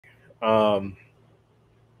all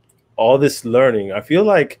this learning. I feel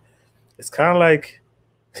like it's kind of like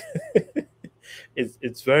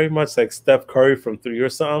it's very much like Steph Curry from three or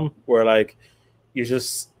something, where like you're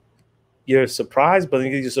just you're surprised, but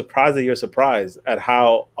then you're surprised that you're surprised at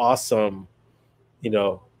how awesome, you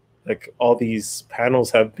know, like all these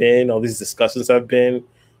panels have been, all these discussions have been.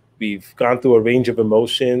 We've gone through a range of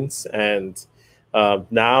emotions, and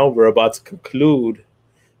now we're about to conclude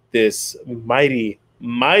this mighty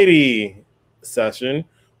session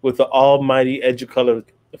with the almighty EduColor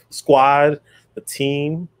squad, the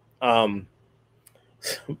team.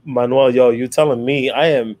 Manuel, yo, you telling me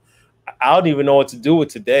I don't even know what to do with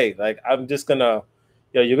today. Like, I'm just gonna,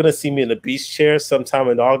 you're gonna see me in the beach chair sometime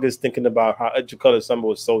in August thinking about how EduColor Summer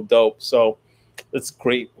was so dope. So it's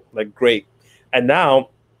great, like great. And now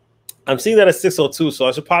I'm seeing that at 6:02, so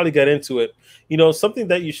I should probably get into it. You know, something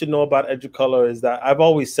that you should know about EduColor is that I've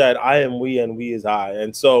always said I am we and we is I.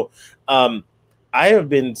 And so I have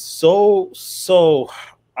been so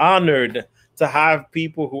honored to have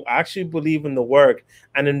people who actually believe in the work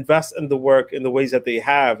and invest in the work in the ways that they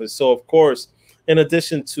have. And so, of course, in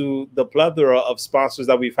addition to the plethora of sponsors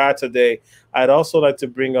that we've had today, I'd also like to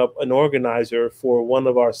bring up an organizer for one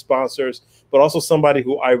of our sponsors, but also somebody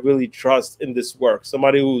who I really trust in this work,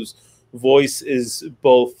 somebody whose voice is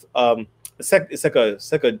both it's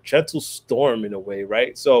like a gentle storm in a way,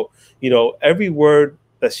 right? So, you know, every word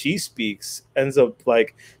that she speaks ends up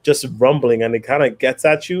like just rumbling, and it kind of gets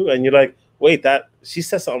at you, and you're like, wait, that she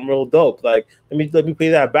said something real dope. Like, let me play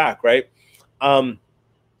that back, right?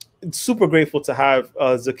 Super grateful to have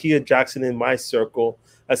Zakiya Jackson in my circle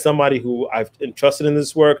as somebody who I've entrusted in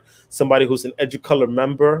this work, somebody who's an EduColor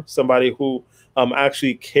member, somebody who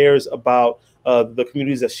actually cares about the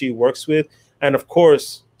communities that she works with, and of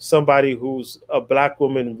course, somebody who's a Black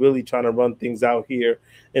woman really trying to run things out here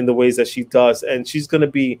in the ways that she does. And she's going to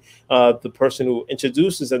be the person who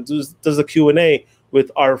introduces and does a Q&A with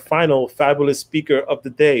our final fabulous speaker of the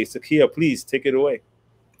day. Zakiya, please take it away.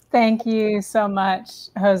 Thank you so much,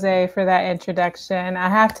 Jose, for that introduction. I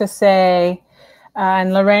have to say,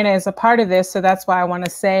 and Lorena is a part of this, so that's why I want to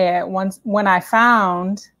say it. When I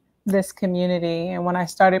found this community and when I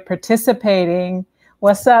started participating,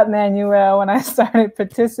 what's up, Manuel? When I started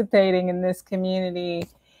participating in this community,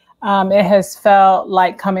 it has felt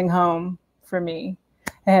like coming home for me.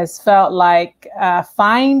 It has felt like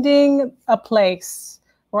finding a place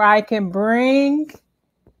where I can bring,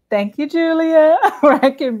 thank you, Julia, where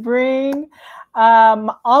I can bring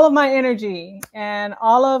all of my energy and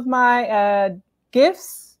all of my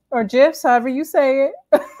gifts or GIFs, however you say it.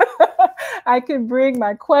 I can bring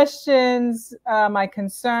my questions, my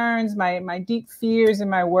concerns, my deep fears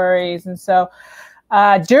and my worries. And so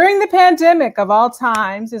during the pandemic of all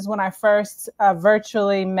times is when I first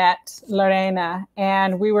virtually met Lorena,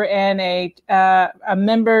 and we were in a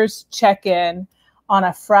members check-in on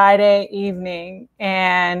a Friday evening,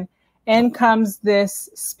 and in comes this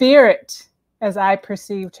spirit, as I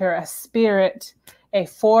perceived her, a spirit, a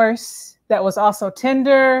force that was also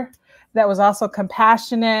tender, that was also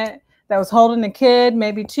compassionate, that was holding a kid,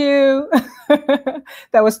 maybe two,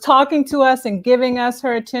 that was talking to us and giving us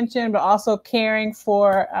her attention, but also caring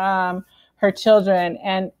for her children.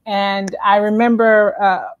 And I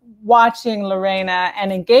remember watching Lorena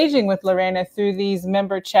and engaging with Lorena through these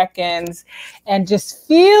member check-ins and just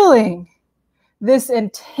feeling this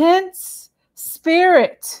intense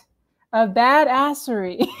spirit of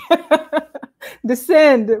badassery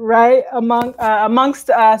descend right amongst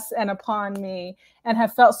us and upon me, and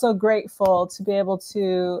have felt so grateful to be able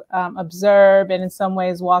to observe and in some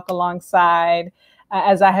ways walk alongside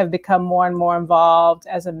as I have become more and more involved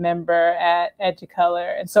as a member at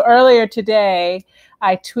EduColor. And so earlier today,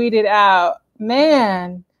 I tweeted out,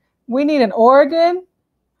 man, we need an organ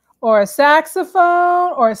or a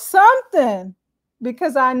saxophone or something,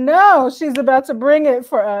 because I know she's about to bring it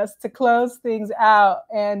for us to close things out.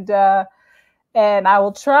 And I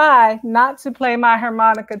will try not to play my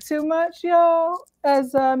harmonica too much, y'all,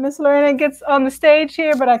 as Miss Lorena gets on the stage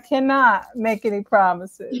here, but I cannot make any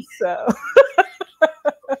promises. So,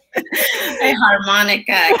 hey,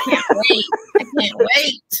 harmonica, I can't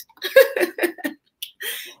wait.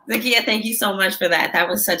 Zakiya, thank you so much for that. That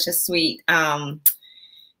was such a sweet,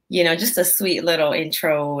 just a sweet little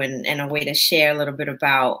intro and a way to share a little bit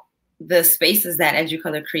about the spaces that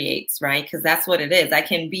EduColor creates, right? Because that's what it is. I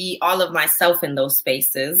can be all of myself in those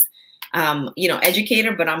spaces,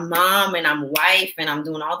 educator, but I'm mom and I'm wife and I'm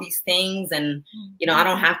doing all these things. And, I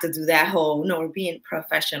don't have to do that whole, we're being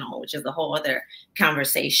professional, which is a whole other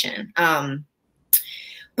conversation.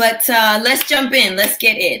 But let's jump in. Let's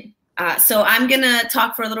get in. So I'm going to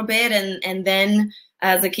talk for a little bit and then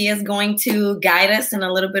Zakiya is going to guide us in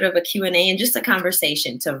a little bit of a Q&A and just a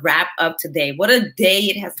conversation to wrap up today. What a day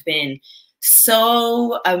it has been.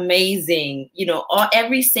 So amazing. You know,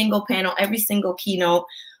 every single panel, every single keynote,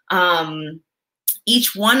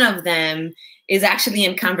 each one of them is actually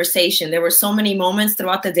in conversation. There were so many moments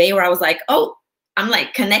throughout the day where I was like, oh, I'm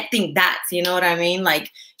like connecting dots. You know what I mean? Like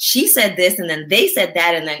she said this and then they said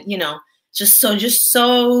that. And then, you know, just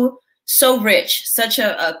so rich, such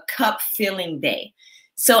a cup filling day.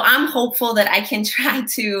 So I'm hopeful that I can try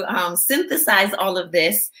to synthesize all of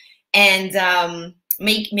this and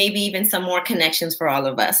make maybe even some more connections for all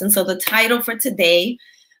of us. And so the title for today,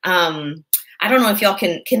 I don't know if y'all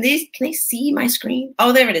can they see my screen?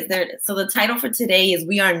 Oh, there it is, there it is. So the title for today is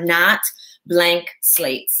We Are Not Blank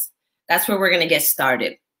Slates. That's where we're gonna get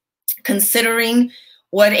started. Considering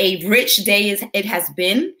what a rich day it has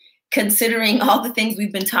been, considering all the things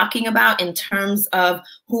we've been talking about in terms of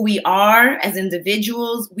who we are as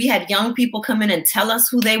individuals. We had young people come in and tell us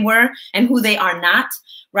who they were and who they are not,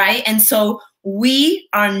 right? And so we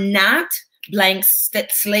are not blank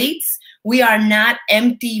slates. We are not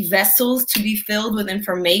empty vessels to be filled with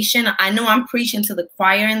information. I know I'm preaching to the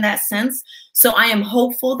choir in that sense. So I am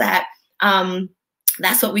hopeful that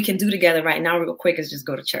that's what we can do together right now real quick is just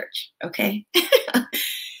go to church, okay?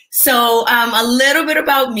 So a little bit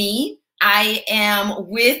about me. I am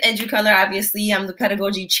with EduColor, obviously. I'm the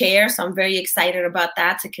pedagogy chair, so I'm very excited about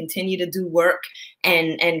that to continue to do work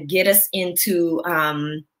and get us into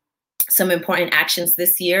some important actions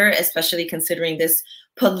this year, especially considering this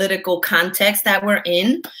political context that we're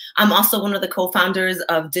in. I'm also one of the co-founders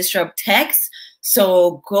of Disrupt Techs.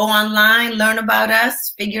 So go online, learn about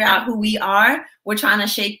us, figure out who we are. We're trying to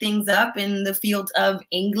shake things up in the field of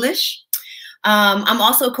English. I'm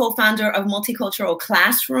also co-founder of Multicultural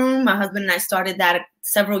Classroom. My husband and I started that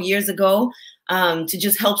several years ago to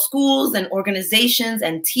just help schools and organizations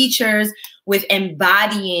and teachers with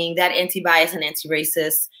embodying that anti-bias and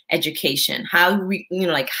anti-racist education, how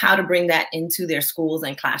to bring that into their schools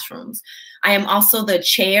and classrooms. I am also the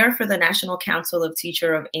chair for the National Council of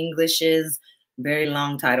Teacher of English's, very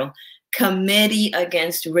long title, Committee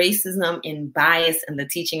Against Racism and Bias in the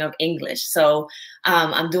Teaching of English. So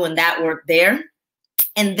I'm doing that work there.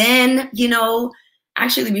 And then, you know,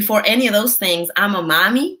 actually before any of those things, I'm a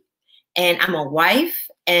mommy and I'm a wife,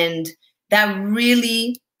 and that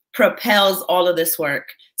really propels all of this work.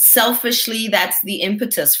 Selfishly, that's the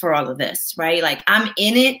impetus for all of this, right? Like I'm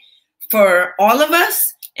in it for all of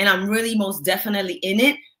us, and I'm really most definitely in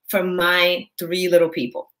it for my three little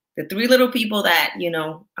people. The three little people that, you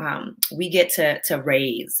know, we get to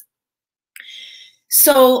raise.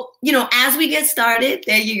 So, you know, as we get started,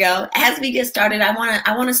 there you go. As we get started, I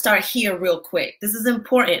want to start here real quick. This is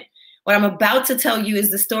important. What I'm about to tell you is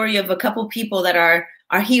the story of a couple people that are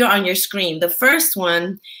here on your screen. The first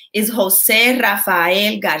one is Jose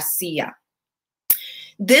Rafael Garcia.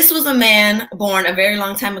 This was a man born a very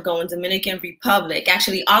long time ago in Dominican Republic.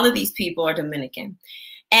 Actually, all of these people are Dominican.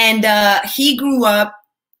 And he grew up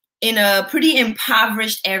in a pretty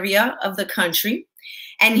impoverished area of the country.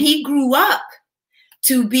 And he grew up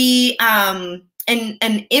to be an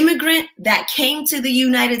immigrant that came to the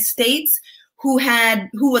United States who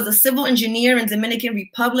was a civil engineer in Dominican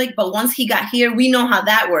Republic. But once he got here, we know how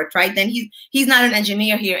that worked, right? Then he's not an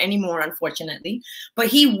engineer here anymore, unfortunately. But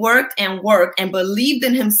he worked and believed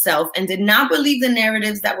in himself and did not believe the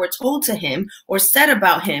narratives that were told to him or said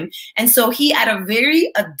about him. And so he, at a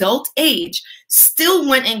very adult age, still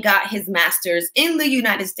went and got his master's in the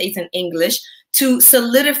United States in English to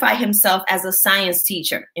solidify himself as a science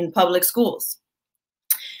teacher in public schools.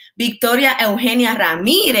 Victoria Eugenia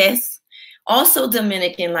Ramirez, also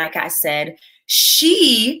Dominican, like I said,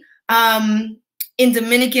 she, in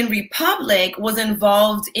Dominican Republic, was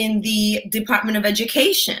involved in the Department of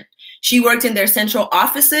Education. She worked in their central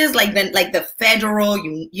offices, like the federal,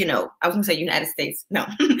 you know, I was gonna say United States, no,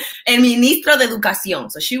 El Ministro de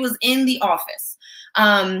Educación. So she was in the office.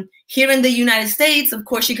 Here in the United States, of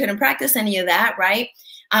course, she couldn't practice any of that, right?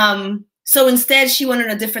 So instead, she went in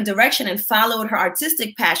a different direction and followed her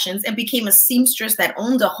artistic passions and became a seamstress that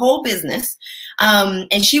owned a whole business.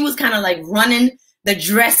 And she was kind of like running the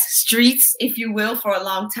dress streets, if you will, for a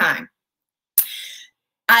long time.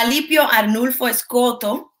 Alipio Arnulfo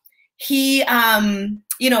Escoto, he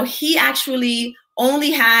actually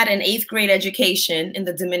only had an 8th grade education in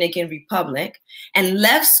the Dominican Republic and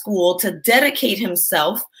left school to dedicate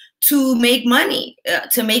himself to make money,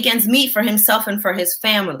 to make ends meet for himself and for his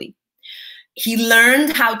family. He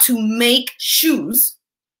learned how to make shoes,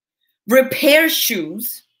 repair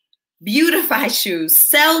shoes, beautify shoes,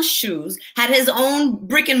 sell shoes, had his own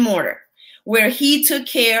brick and mortar, where he took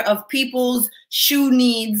care of people's shoe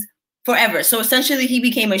needs forever. So essentially, he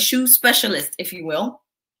became a shoe specialist, if you will.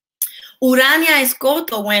 Urania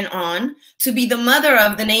Escoto went on to be the mother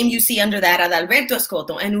of the name you see under that, Adalberto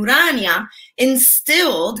Escoto. And Urania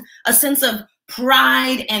instilled a sense of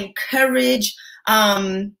pride and courage,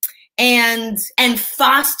 and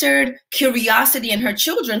fostered curiosity in her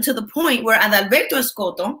children to the point where Adalberto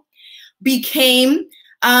Escoto became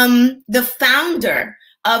the founder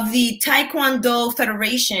of the Taekwondo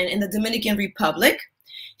Federation in the Dominican Republic.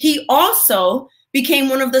 He also became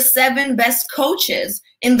one of the 7 best coaches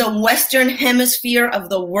in the Western Hemisphere of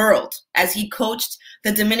the world as he coached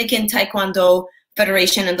the Dominican Taekwondo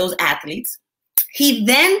Federation and those athletes. He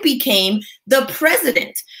then became the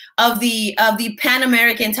president of the Pan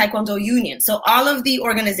American Taekwondo Union. So all of the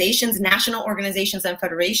organizations, national organizations and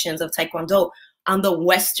federations of Taekwondo on the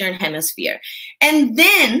Western Hemisphere. And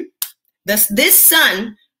then this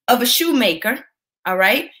son of a shoemaker, all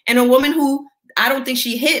right, and a woman who I don't think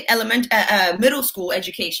she hit middle school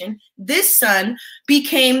education, this son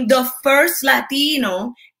became the first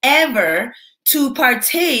Latino ever to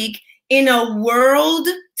partake in a World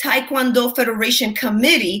Taekwondo Federation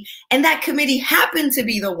committee, and that committee happened to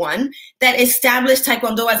be the one that established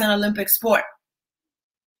Taekwondo as an Olympic sport.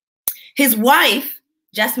 His wife,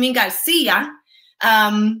 Jasmine Garcia,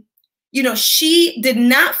 she did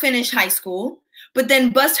not finish high school, but then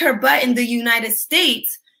bust her butt in the United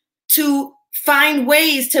States to find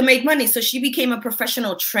ways to make money. So she became a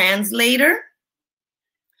professional translator.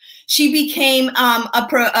 She became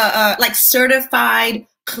like certified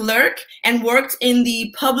clerk and worked in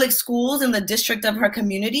the public schools in the district of her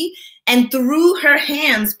community. And through her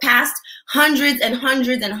hands passed hundreds and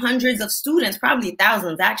hundreds and hundreds of students, probably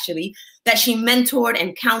thousands actually, that she mentored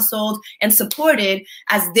and counseled and supported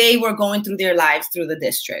as they were going through their lives through the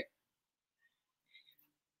district.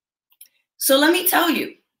 So let me tell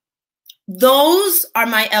you, those are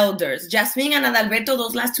my elders. Jasmine and Adalberto,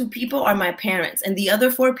 those last 2 people are my parents. And the other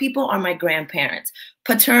 4 people are my grandparents,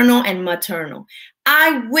 paternal and maternal.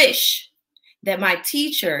 I wish that my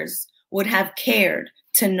teachers would have cared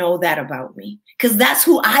to know that about me, because that's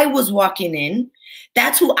who I was walking in.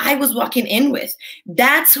 That's who I was walking in with.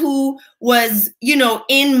 That's who was,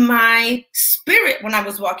 in my spirit when I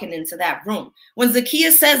was walking into that room. When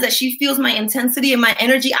Zakiya says that she feels my intensity and my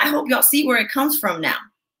energy, I hope y'all see where it comes from now.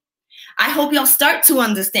 I hope y'all start to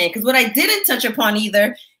understand, because what I didn't touch upon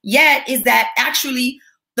either yet is that actually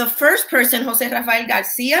the first person, Jose Rafael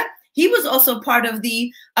Garcia, he was also part of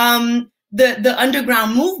the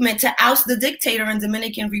underground movement to oust the dictator in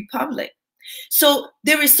Dominican Republic. So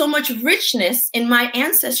there is so much richness in my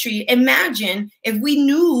ancestry. Imagine if we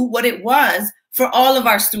knew what it was for all of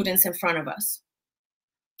our students in front of us.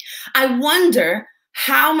 I wonder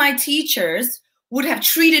how my teachers would have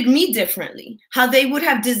treated me differently, how they would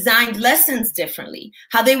have designed lessons differently,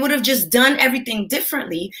 how they would have just done everything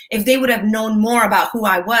differently if they would have known more about who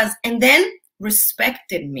I was and then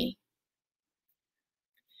respected me.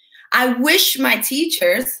 I wish my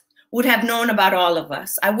teachers would have known about all of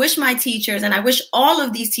us. I wish my teachers, and I wish all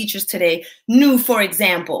of these teachers today knew, for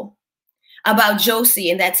example, about Josie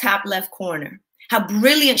in that top left corner, how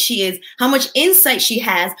brilliant she is, how much insight she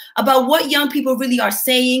has about what young people really are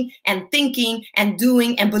saying and thinking and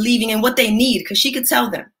doing and believing and what they need, because she could tell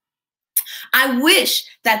them. I wish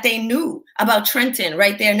that they knew about Trenton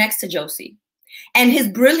right there next to Josie and his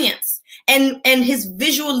brilliance and his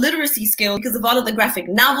visual literacy skills because of all of the graphic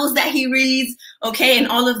novels that he reads, okay, and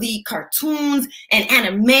all of the cartoons and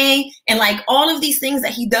anime and like all of these things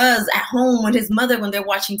that he does at home with his mother when they're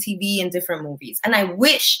watching TV and different movies. And I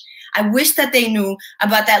wish that they knew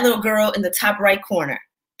about that little girl in the top right corner,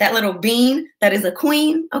 that little bean that is a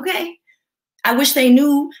queen, okay? I wish they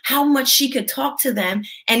knew how much she could talk to them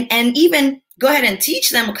and even go ahead and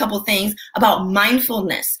teach them a couple things about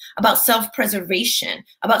mindfulness, about self-preservation,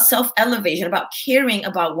 about self-elevation, about caring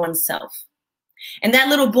about oneself. And that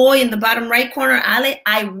little boy in the bottom right corner, Ale,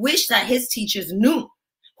 I wish that his teachers knew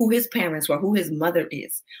who his parents were, who his mother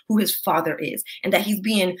is, who his father is, and that he's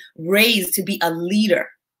being raised to be a leader,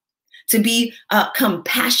 to be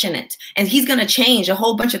compassionate. And he's going to change a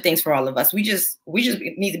whole bunch of things for all of us. We just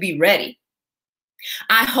need to be ready.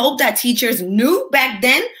 I hope that teachers knew back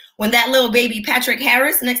then when that little baby Patrick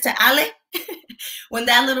Harris next to Ale, when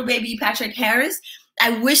that little baby Patrick Harris,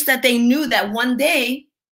 I wish that they knew that one day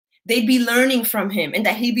they'd be learning from him and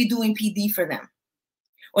that he'd be doing PD for them,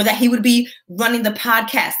 or that he would be running the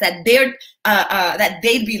podcast that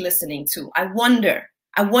they'd be listening to. I wonder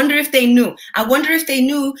if they knew. I wonder if they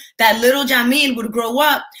knew that little Jamil would grow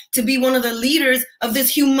up to be one of the leaders of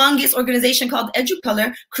this humongous organization called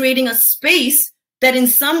EduColor, creating a space that in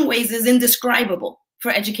some ways is indescribable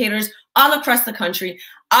for educators all across the country,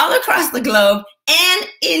 all across the globe, and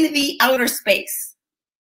in the outer space.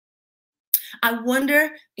 I wonder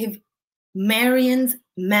if Marion's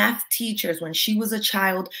math teachers, when she was a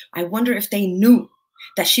child, I wonder if they knew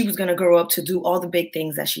that she was going to grow up to do all the big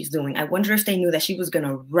things that she's doing. I wonder if they knew that she was going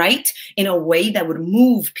to write in a way that would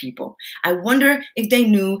move people. I wonder if they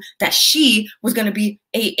knew that she was going to be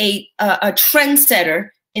a trendsetter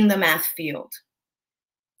in the math field.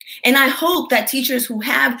 And I hope that teachers who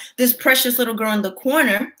have this precious little girl in the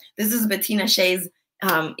corner, this is Bettina Shea's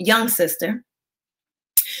young sister,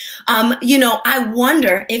 you know, I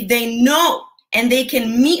wonder if they know and they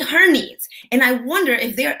can meet her needs. And I wonder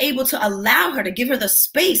if they're able to allow her, to give her the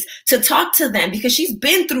space to talk to them, because she's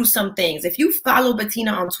been through some things. If you follow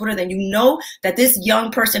Bettina on Twitter, then you know that this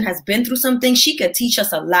young person has been through some things. She could teach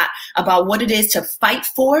us a lot about what it is to fight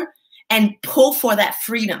for and pull for that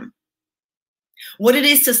freedom. What it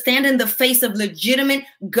is to stand in the face of legitimate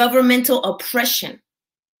governmental oppression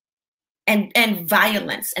and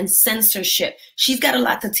violence and censorship. She's got a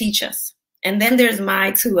lot to teach us. And then there's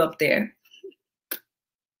my two up there.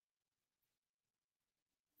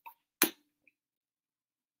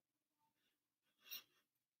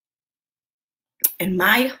 And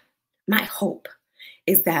my hope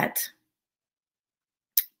is that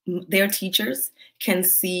their teachers can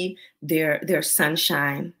see their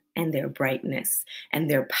sunshine and their brightness and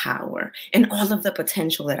their power and all of the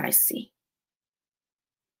potential that I see.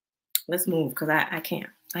 Let's move, because I can't.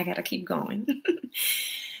 I got to keep going.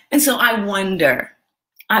 And so I wonder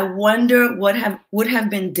what would have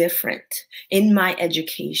been different in my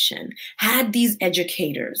education had these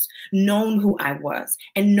educators known who I was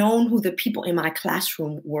and known who the people in my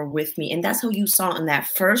classroom were with me. And that's how you saw in that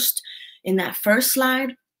first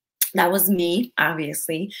slide. That was me,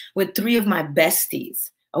 obviously, with 3 of my besties,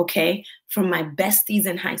 okay, from my besties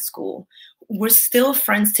in high school. We're still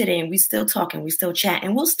friends today, and we still talk and we still chat,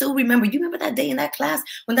 and we'll still remember. You remember that day in that class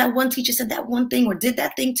when that one teacher said that one thing or did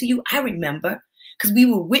that thing to you? I remember, because we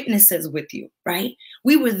were witnesses with you, right?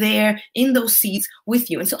 We were there in those seats with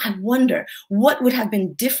you. And so I wonder what would have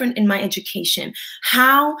been different in my education.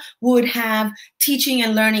 How would have teaching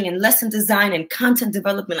and learning and lesson design and content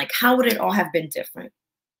development, like how would it all have been different?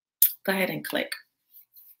 Go ahead and click.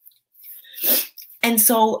 And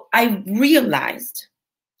so I realized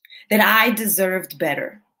that I deserved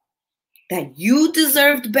better, that you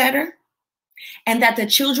deserved better, and that the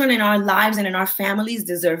children in our lives and in our families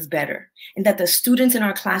deserve better, and that the students in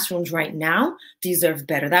our classrooms right now deserve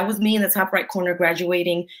better. That was me in the top right corner,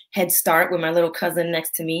 graduating Head Start with my little cousin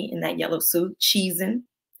next to me in that yellow suit, cheesing.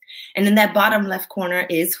 And in that bottom left corner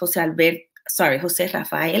is Jose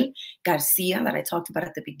Rafael Garcia that I talked about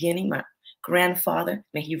at the beginning, my grandfather,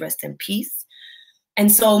 may he rest in peace. And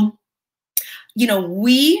so, you know,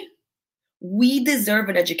 we deserve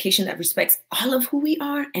an education that respects all of who we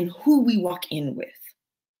are and who we walk in with.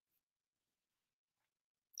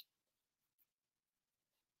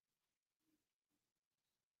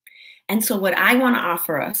 And so what I want to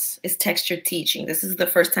offer us is textured teaching. This is the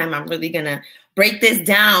first time I'm really going to break this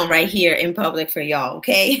down right here in public for y'all,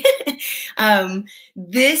 okay?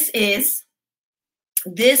 This is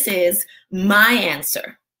my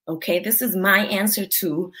answer. Okay, this is my answer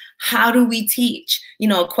to how do we teach? You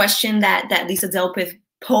know, a question that Lisa Delpith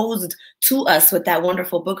posed to us with that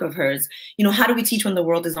wonderful book of hers. You know, how do we teach when the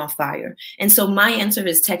world is on fire? And so my answer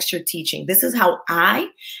is textured teaching. This is how I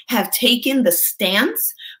have taken the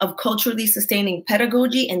stance of culturally sustaining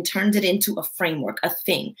pedagogy and turned it into a framework, a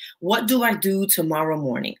thing. What do I do tomorrow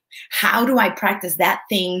morning? How do I practice that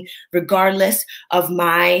thing regardless of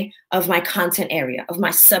my content area, of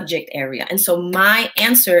my subject area? And so my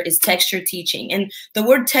answer is textured teaching. And the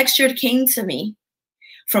word textured came to me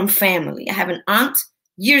from family. I have an aunt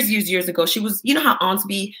years ago. She was, you know how aunts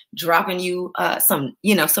be dropping you some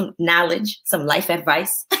knowledge, some life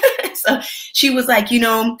advice. So she was like, you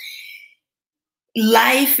know,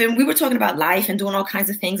 life, and we were talking about life and doing all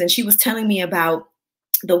kinds of things. And she was telling me about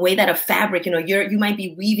the way that a fabric, you know, you might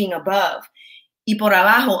be weaving above. Y por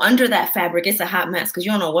abajo, under that fabric, it's a hot mess because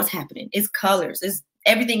you don't know what's happening. It's colors.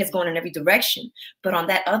 Everything is going in every direction. But on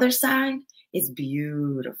that other side, it's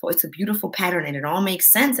beautiful. It's a beautiful pattern and it all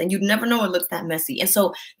makes sense. And you'd never know it looks that messy. And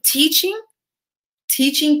so teaching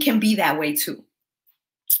can be that way too.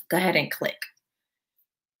 Go ahead and click.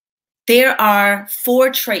 There are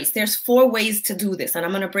 4 traits. There's 4 ways to do this. And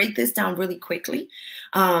I'm going to break this down really quickly.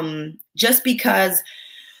 Just because,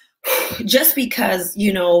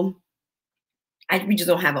 you know, we just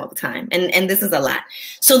don't have all the time. And this is a lot.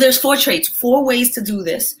 So there's 4 traits, 4 ways to do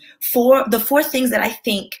this. The 4 things that I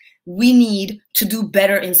think we need to do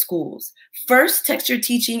better in schools. First, texture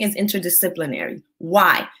teaching is interdisciplinary.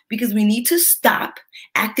 Why? Because we need to stop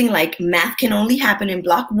acting like math can only happen in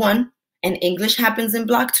block 1 and English happens in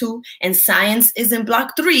block 2 and science is in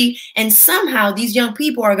block 3. And somehow these young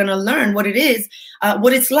people are going to learn what it is,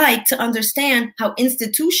 what it's like to understand how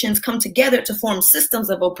institutions come together to form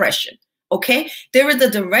systems of oppression. Okay, there is a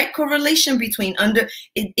direct correlation between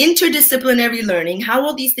interdisciplinary learning, how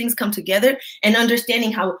all these things come together, and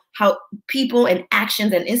understanding how people and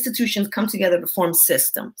actions and institutions come together to form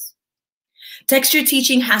systems. Texture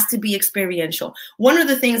teaching has to be experiential. One of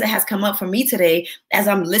the things that has come up for me today as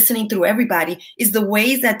I'm listening through everybody is the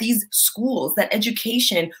ways that these schools, that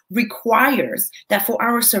education requires that for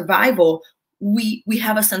our survival, we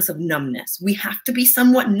have a sense of numbness. We have to be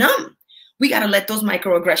somewhat numb. We got to let those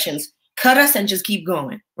microaggressions cut us and just keep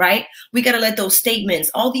going, right? We got to let those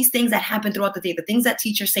statements, all these things that happen throughout the day, the things that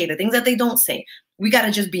teachers say, the things that they don't say, we got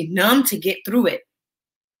to just be numb to get through it.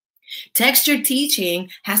 Texture teaching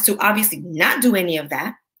has to obviously not do any of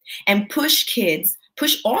that and push kids,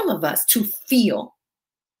 push all of us to feel,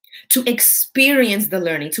 to experience the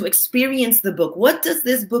learning, to experience the book. What does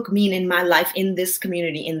this book mean in my life, in this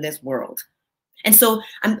community, in this world? And so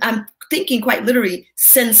I'm thinking quite literally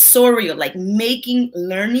sensorial, like making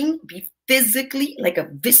learning be physically like a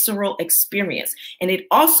visceral experience. And it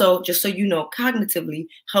also, just so you know, cognitively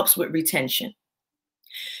helps with retention.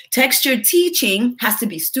 Texture teaching has to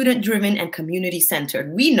be student-driven and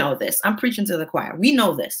community-centered. We know this. I'm preaching to the choir. We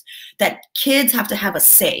know this, that kids have to have a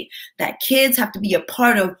say, that kids have to be a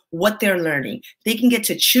part of what they're learning. They can get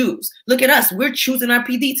to choose. Look at us. We're choosing our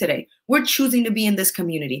PD today. We're choosing to be in this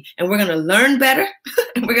community, and we're going to learn better,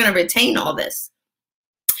 and we're going to retain all this.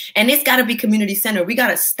 And it's got to be community-centered. We got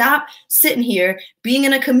to stop sitting here being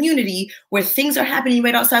in a community where things are happening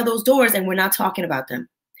right outside those doors, and we're not talking about them.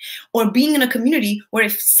 Or being in a community where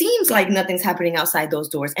it seems like nothing's happening outside those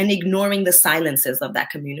doors and ignoring the silences of that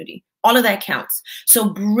community. All of that counts. So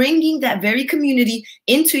bringing that very community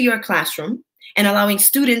into your classroom and allowing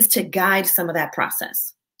students to guide some of that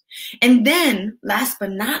process. And then, last but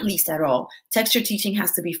not least at all, texture teaching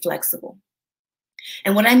has to be flexible.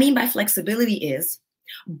 And what I mean by flexibility is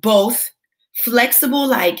both flexible,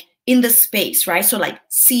 like in the space, right? So like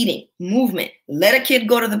seating, movement, let a kid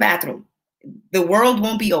go to the bathroom. The world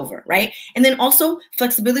won't be over, right? And then also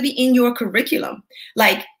flexibility in your curriculum.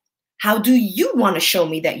 Like, how do you want to show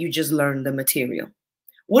me that you just learned the material?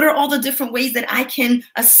 What are all the different ways that I can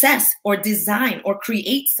assess or design or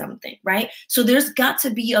create something, right? So there's got to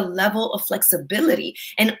be a level of flexibility.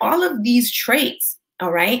 And all of these traits,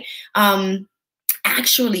 all right,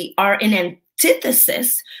 actually are an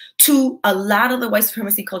antithesis to a lot of the white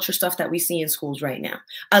supremacy culture stuff that we see in schools right now.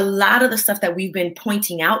 A lot of the stuff that we've been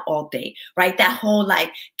pointing out all day, right? That whole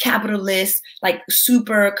like capitalist, like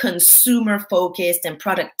super consumer focused and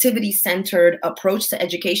productivity centered approach to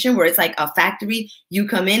education, where it's like a factory, you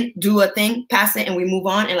come in, do a thing, pass it, and we move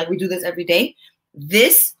on. And like we do this every day.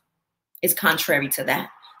 This is contrary to that.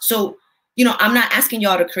 So, you know, I'm not asking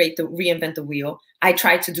y'all to reinvent the wheel. I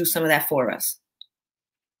tried to do some of that for us.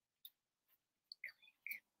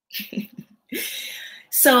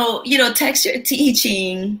 So, you know, texture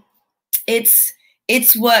teaching, it's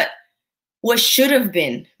what should have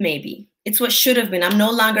been, maybe. It's what should have been. I'm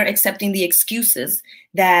no longer accepting the excuses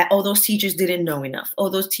that, oh, those teachers didn't know enough. Oh,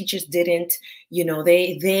 those teachers didn't, you know,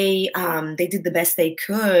 they did the best they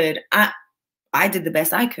could. I did the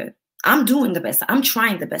best I could. I'm doing the best. I'm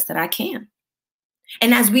trying the best that I can.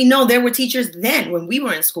 And as we know, there were teachers then when we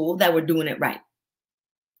were in school that were doing it right.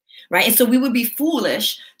 Right? And so we would be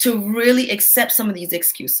foolish to really accept some of these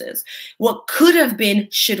excuses. What could have been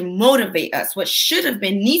should motivate us. What should have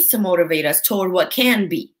been needs to motivate us toward what can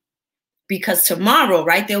be. Because tomorrow,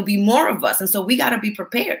 right, there'll be more of us. And so we got to be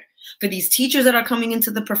prepared for these teachers that are coming into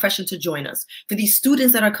the profession to join us, for these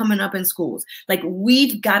students that are coming up in schools. Like,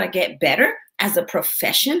 we've got to get better as a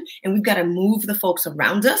profession, and we've got to move the folks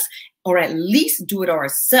around us, or at least do it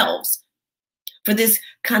ourselves, for this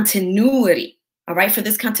continuity. All right, for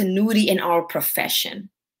this continuity in our profession.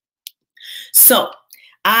 So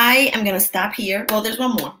I am going to stop here. Well, there's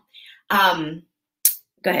one more.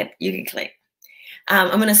 Go ahead. You can click. I'm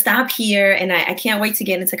going to stop here, and I can't wait to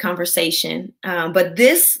get into conversation. But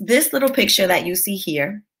this little picture that you see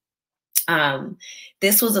here,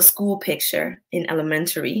 this was a school picture in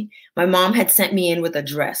elementary. My mom had sent me in with a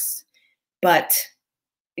dress, but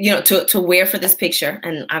you know, to wear for this picture.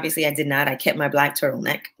 And obviously I did not. I kept my black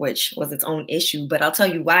turtleneck, which was its own issue. But I'll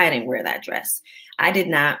tell you why I didn't wear that dress. I did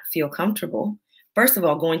not feel comfortable, first of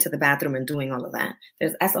all, going to the bathroom and doing all of that.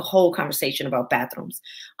 That's a whole conversation about bathrooms.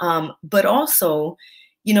 But also,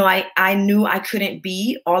 you know, I knew I couldn't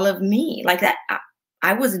be all of me like that.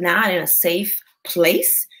 I was not in a safe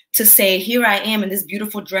place to say, here I am in this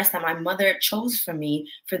beautiful dress that my mother chose for me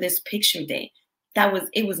for this picture day.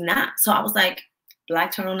 It was not. So I was like,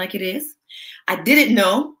 Black turtleneck it is. I didn't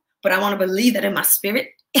know, but I want to believe that in my spirit,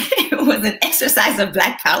 it was an exercise of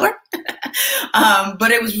Black power.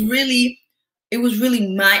 But it was really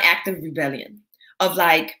my act of rebellion of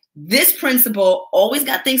like, this principal always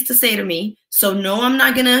got things to say to me. So no, I'm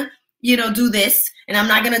not gonna, you know, do this. And I'm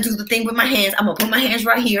not gonna do the thing with my hands. I'm gonna put my hands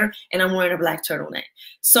right here and I'm wearing a Black turtleneck.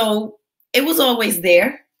 So it was always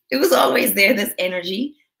there. It was always there, this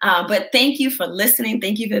energy. But thank you for listening.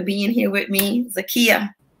 Thank you for being here with me,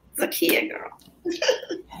 Zakiya. Zakiya, girl.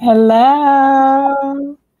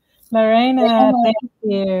 Hello, Lorena. Thank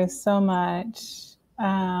you so much.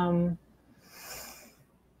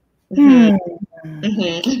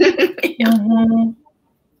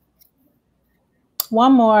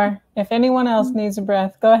 One more. If anyone else needs a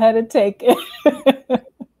breath, go ahead and take it.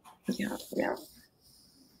 Yeah.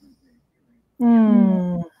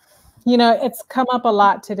 You know, it's come up a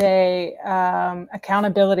lot today.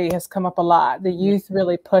 Accountability has come up a lot. The youth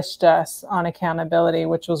really pushed us on accountability,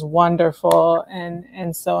 which was wonderful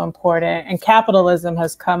and so important. And capitalism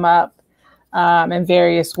has come up in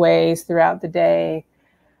various ways throughout the day.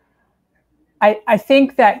 I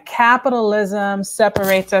think that capitalism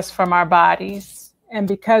separates us from our bodies. And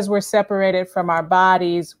because we're separated from our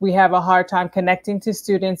bodies, we have a hard time connecting to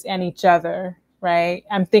students and each other, right?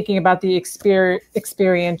 I'm thinking about the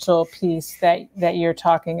experiential piece that you're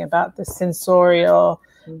talking about, the sensorial,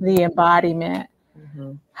 the embodiment.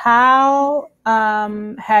 How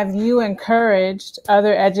have you encouraged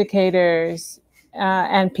other educators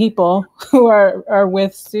and people who are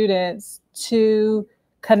with students to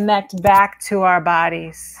connect back to our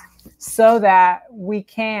bodies so that we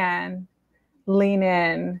can lean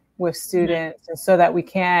in with students and so that we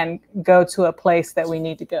can go to a place that we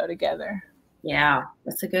need to go together? Yeah,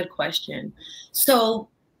 that's a good question. So,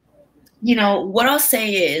 you know, what I'll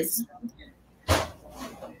say is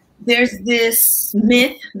there's this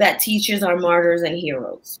myth that teachers are martyrs and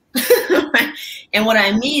heroes. And what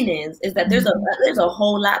I mean is that there's a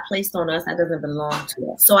whole lot placed on us that doesn't belong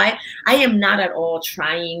to us. So I am not at all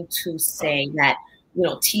trying to say that, you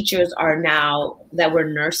know, teachers are now, that we're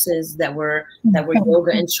nurses, that we're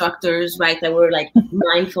yoga instructors, right? That we're like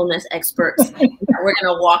mindfulness experts, that we're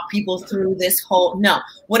going to walk people through this whole, no.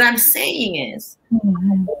 What I'm saying is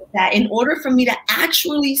that in order for me to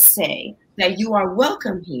actually say that you are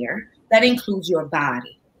welcome here, that includes your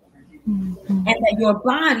body. And that your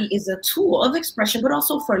body is a tool of expression, but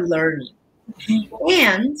also for learning.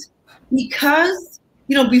 And because,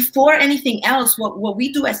 you know, before anything else, what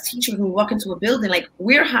we do as teachers when we walk into a building, like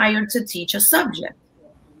we're hired to teach a subject.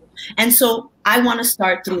 And so I want to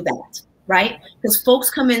start through that, right? Because folks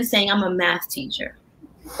come in saying, I'm a math teacher,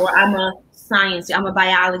 or I'm a science, I'm a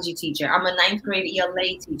biology teacher, I'm a 9th grade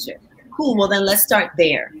ELA teacher. Cool, well then let's start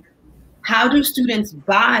there. How do students'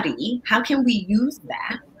 body, how can we use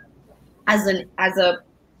that as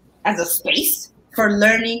a space for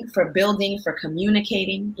learning, for building, for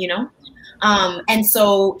communicating, you know? And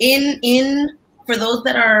so for those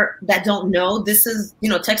that don't know, this is, you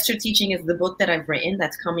know, Texture Teaching is the book that I've written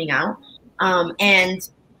that's coming out. And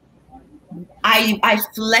I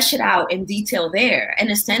flesh it out in detail there. And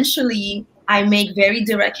essentially I make very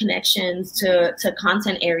direct connections to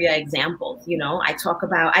content area examples. You know,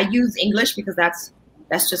 I use English because that's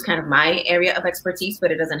just kind of my area of expertise,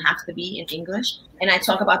 but it doesn't have to be in English. And I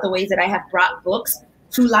talk about the ways that I have brought books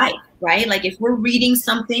to life, right? Like if we're reading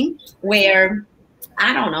something where,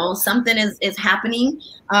 I don't know, something is happening.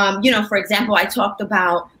 You know, for example, I talked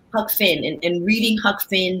about Huck Finn and reading Huck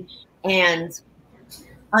Finn and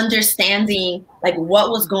understanding like what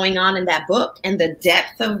was going on in that book and the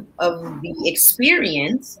depth of the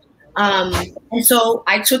experience. And so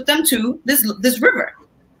I took them to this river.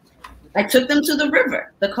 I took them to the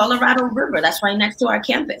river, the Colorado River. That's right next to our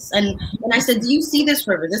campus. And I said, do you see this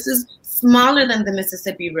river? This is smaller than the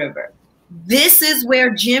Mississippi River. This is where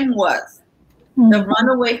Jim was, the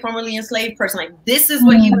runaway, formerly enslaved person. Like, this is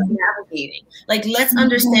what he was navigating. Like, let's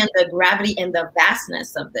understand the gravity and the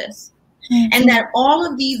vastness of this. And that all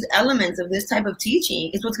of these elements of this type of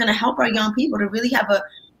teaching is what's going to help our young people to really have a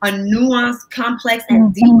nuanced, complex,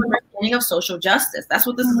 and deep understanding of social justice. That's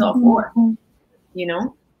what this is all for, you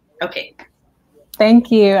know? Okay.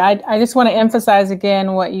 Thank you. I just want to emphasize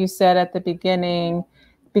again what you said at the beginning,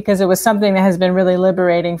 because it was something that has been really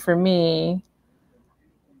liberating for me.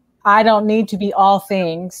 I don't need to be all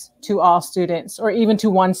things to all students or even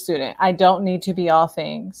to one student. I don't need to be all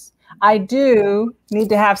things. I do need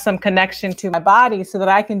to have some connection to my body so that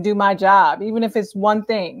I can do my job, even if it's one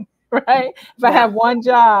thing, right? If I have one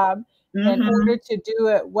job, in order to do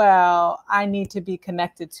it well, I need to be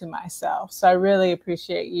connected to myself. So I really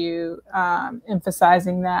appreciate you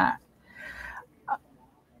emphasizing that.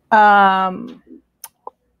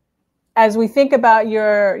 As we think about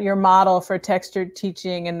your model for textured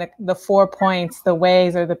teaching and the 4 points, the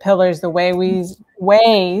ways or the pillars, the ways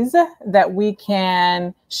that we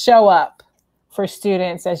can show up for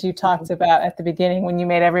students, as you talked about at the beginning when you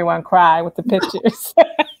made everyone cry with the pictures.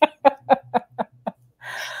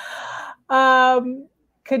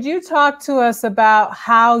 Could you talk to us about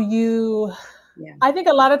how I think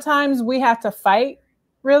a lot of times we have to fight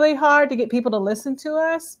really hard to get people to listen to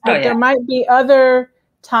us, but there might be other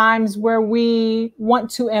times where we want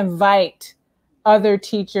to invite other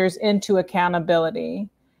teachers into accountability.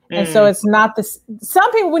 And so it's not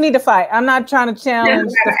some people we need to fight. I'm not trying to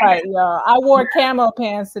challenge the fight, y'all. I wore camo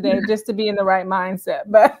pants today just to be in the right mindset.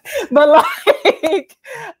 But like,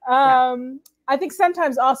 I think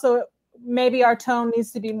sometimes also maybe our tone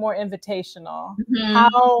needs to be more invitational.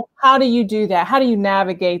 How do you do that? How do you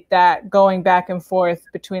navigate that going back and forth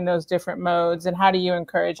between those different modes? And how do you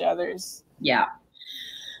encourage others?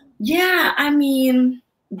 Yeah, I mean,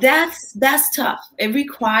 that's tough. It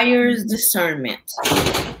requires discernment.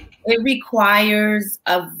 It requires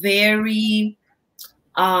a very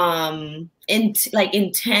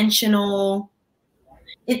intentional.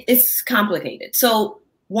 It's complicated. So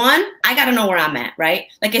one, I got to know where I'm at, right?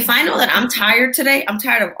 Like if I know that I'm tired today, I'm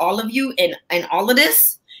tired of all of you and all of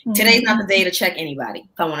this. Today's not the day to check anybody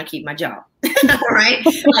if I want to keep my job, right?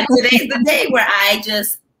 Like today's the day where I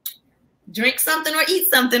just drink something or eat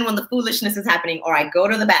something when the foolishness is happening, or I go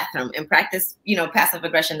to the bathroom and practice, passive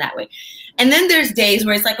aggression that way. And then there's days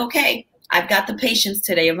where it's like, okay, I've got the patience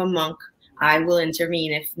today of a monk. I will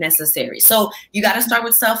intervene if necessary. So you got to start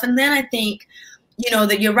with self. And then I think,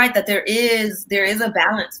 that you're right, that there is a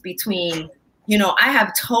balance between, I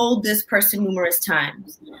have told this person numerous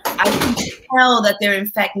times, I can tell that they're in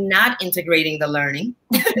fact not integrating the learning.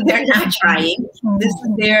 They're not trying. This is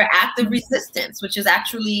their act of resistance, which is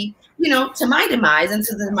actually, to my demise and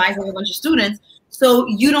to the demise of a bunch of students. So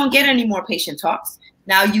you don't get any more patient talks.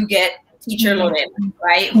 Now you get teacher Lorena,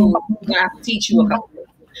 right? Who's going to have to teach you a couple things.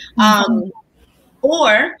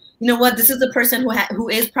 Or, this is a person who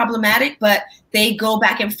is problematic, but they go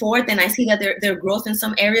back and forth, and I see that their growth in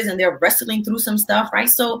some areas and they're wrestling through some stuff, right?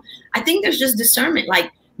 So I think there's just discernment,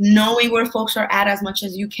 like knowing where folks are at as much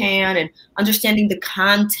as you can and understanding the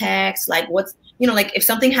context, like what's, like if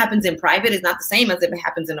something happens in private, it's not the same as if it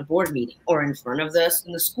happens in a board meeting or in front of the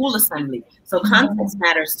school assembly. So context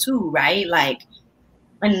matters too, right? Like,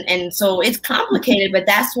 and so it's complicated, but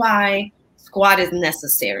that's why squad is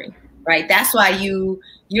necessary, right? That's why you're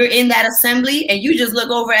in that assembly and you just look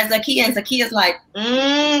over at Zakiya and Zakiya's like,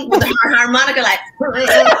 with the harmonica, like,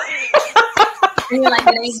 and you're like,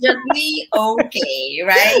 it ain't just me, okay,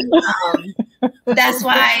 right? That's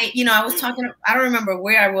why, I was talking, I don't remember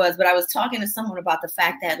where I was, but I was talking to someone about the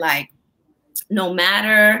fact that, like, no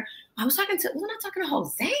matter, wasn't I talking to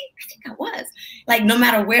Jose? I think I was. Like, no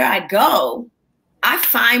matter where I go, I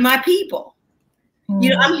find my people.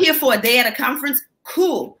 I'm here for a day at a conference,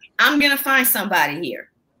 cool. I'm going to find somebody here.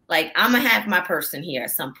 Like, I'm going to have my person here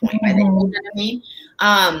at some point. Right? You know what I mean?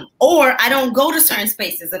 Or I don't go to certain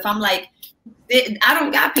spaces. If I'm like, I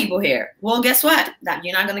don't got people here. Well, guess what?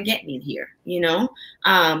 You're not going to get me here,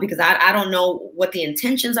 because I don't know what the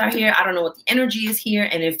intentions are here. I don't know what the energy is here.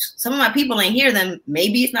 And if some of my people ain't here, then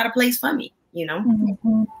maybe it's not a place for me,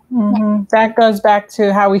 That goes back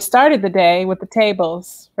to how we started the day with the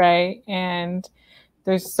tables, right? And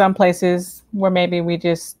there's some places where maybe we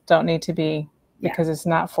just don't need to be because it's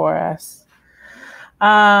not for us.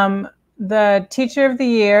 The teacher of the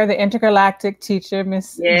year, the intergalactic teacher,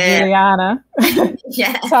 Miss Juliana,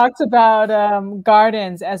 talks about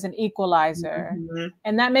gardens as an equalizer.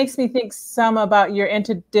 And that makes me think some about your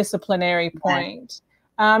interdisciplinary point.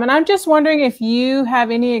 And I'm just wondering if you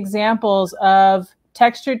have any examples of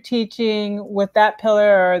textured teaching with that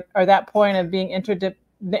pillar or that point of being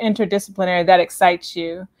interdisciplinary that excites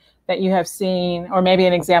you, that you have seen, or maybe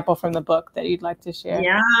an example from the book that you'd like to share.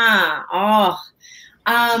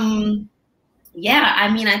 Yeah, I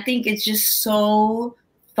mean, I think it's just so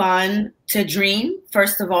fun to dream,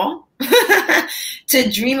 first of all, to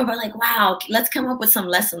dream about, like, wow, let's come up with some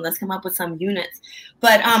lessons, let's come up with some units.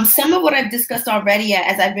 But some of what I've discussed already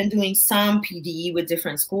as I've been doing some PD with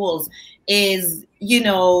different schools is,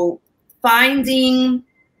 finding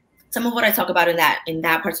some of what I talk about in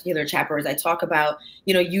that particular chapter is I talk about,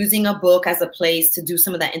 you know, using a book as a place to do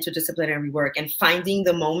some of that interdisciplinary work and finding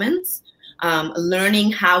the moments,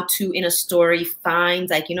 learning how to, in a story, find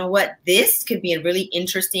like, you know what, this could be a really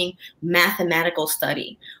interesting mathematical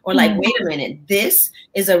study, or like, wait a minute, this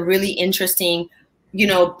is a really interesting, you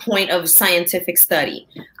know, point of scientific study,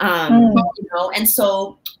 you know, and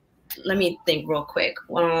so let me think real quick.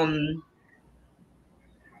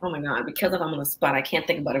 Oh my God, because if I'm on the spot, I can't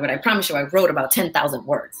think about it, but I promise you I wrote about 10,000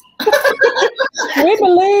 words. We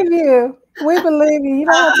believe you. We believe you. You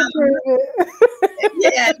don't have to prove it.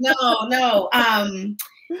 Yeah, no.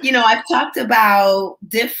 You know, I've talked about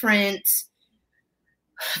the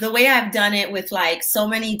way I've done it with like so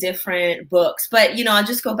many different books, but you know, I'll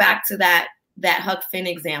just go back to that Huck Finn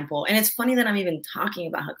example. And it's funny that I'm even talking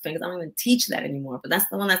about Huck Finn because I don't even teach that anymore, but that's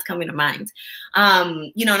the one that's coming to mind.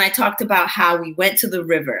 You know, and I talked about how we went to the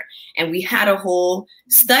river and we had a whole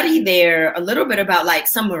study there, a little bit about like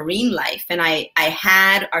some marine life. And I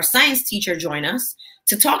had our science teacher join us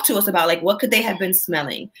to talk to us about like, what could they have been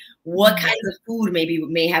smelling? What kinds of food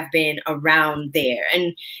may have been around there?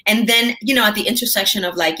 And then, you know, at the intersection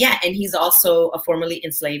of like, yeah, and he's also a formerly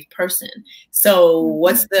enslaved person. So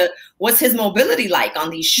what's his mobility like on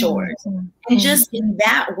these shores? And just in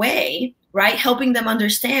that way, right, helping them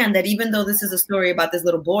understand that even though this is a story about this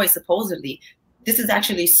little boy, supposedly, this is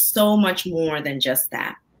actually so much more than just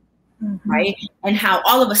that, right? And how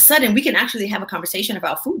all of a sudden we can actually have a conversation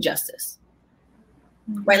about food justice.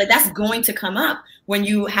 Right, like that's going to come up when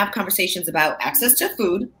you have conversations about access to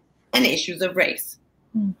food and issues of race.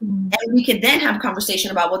 And we could then have a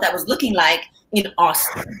conversation about what that was looking like in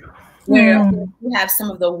Austin, where we have some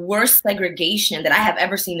of the worst segregation that I have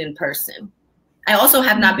ever seen in person. I also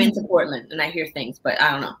have not been to Portland, and I hear things, but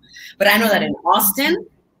I don't know. But I know that in Austin,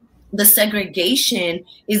 the segregation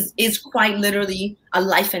is quite literally a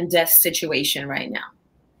life and death situation right now.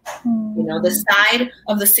 You know, the side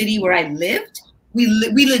of the city where I lived, we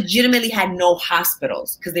legitimately had no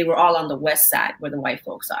hospitals because they were all on the west side where the white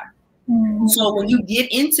folks are. So when you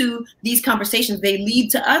get into these conversations, they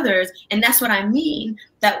lead to others. And that's what I mean,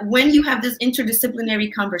 that when you have this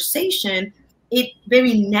interdisciplinary conversation, it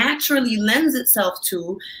very naturally lends itself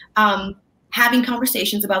to having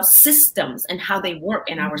conversations about systems and how they work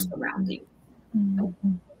in our surroundings.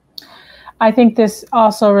 I think this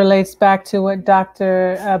also relates back to what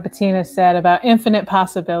Dr. Bettina said about infinite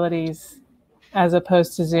possibilities as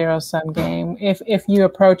opposed to zero-sum game. If you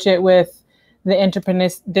approach it with the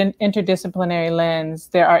interdisciplinary lens,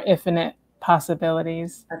 there are infinite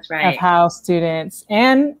possibilities. That's right. Of how students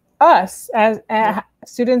and us as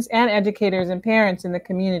students and educators and parents in the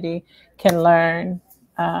community can learn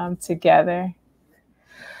together.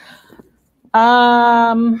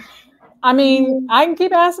 I mean, I can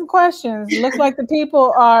keep asking questions. It looks like the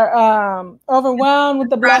people are overwhelmed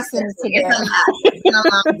with the blessings today. It's a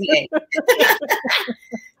long day.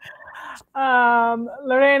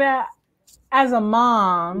 Lorena, as a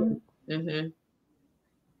mom,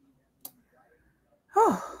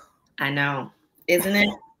 I know, isn't it?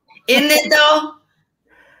 Isn't it though?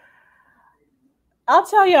 I'll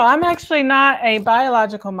tell you, I'm actually not a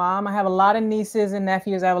biological mom. I have a lot of nieces and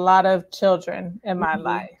nephews. I have a lot of children in my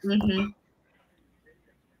life.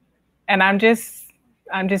 And I'm just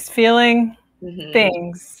feeling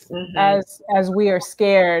things as we are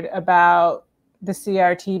scared about the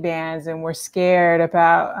CRT bans, and we're scared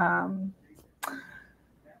about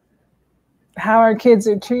how our kids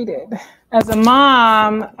are treated. As a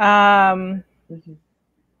mom,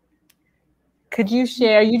 could you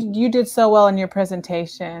share, you did so well in your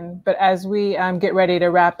presentation, but as we get ready to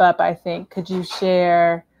wrap up, I think, could you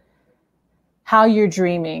share how you're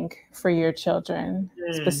dreaming for your children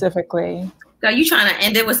specifically? Are you trying to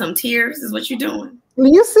end it with some tears is what you're doing?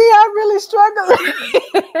 You see, I'm really struggling.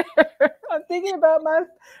 I'm thinking about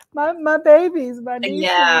my babies, my nieces.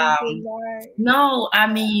 Yeah. No, I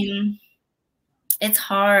mean, it's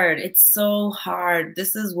hard. It's so hard.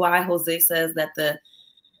 This is why Jose says that the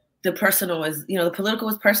personal is, you know, the political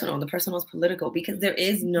is personal and the personal is political, because there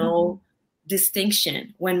is no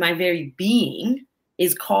distinction when my very being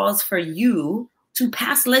is cause for you to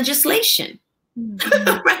pass legislation,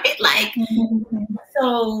 right? Like,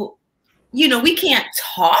 so, you know, we can't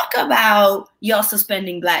talk about y'all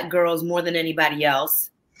suspending Black girls more than anybody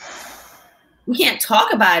else. We can't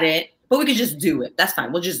talk about it, but we could just do it. That's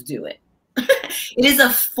fine. We'll just do it. It is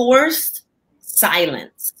a forced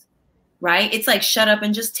silence. Right? It's like, shut up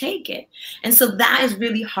and just take it. And so that is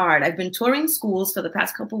really hard. I've been touring schools for the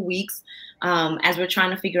past couple of weeks as we're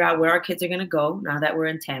trying to figure out where our kids are going to go now that we're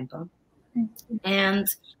in Tampa. And,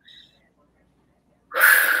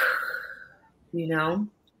 you know,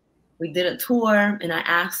 we did a tour, and I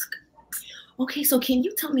asked, okay, so can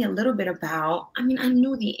you tell me a little bit about, I mean, I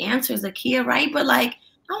knew the answers, Zakiya, right? But like,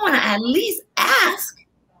 I want to at least ask.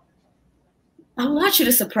 I want you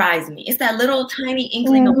to surprise me. It's that little tiny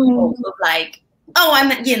inkling of hope of like, oh,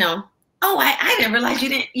 I'm, you know, oh, I didn't realize you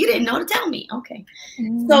didn't know to tell me. Okay.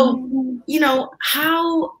 So, you know,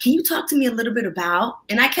 how can you talk to me a little bit about,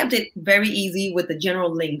 and I kept it very easy with the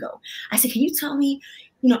general lingo. I said, can you tell me,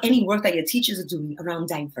 you know, any work that your teachers are doing around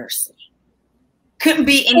diversity? Couldn't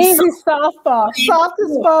be any easy softball.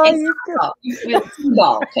 Softest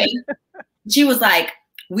ball. Okay. She was like,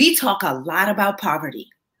 we talk a lot about poverty.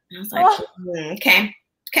 And I was like, okay,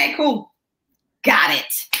 cool. Got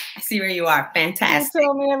it. I see where you are. Fantastic. You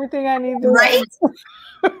told me everything I need to know. Right?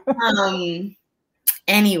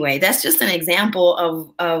 Anyway, that's just an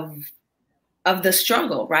example of the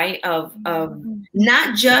struggle, right? Of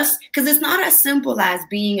not just, because it's not as simple as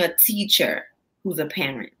being a teacher who's a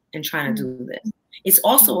parent and trying to do this. It's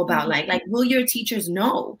also about like, will your teachers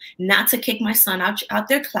know not to kick my son out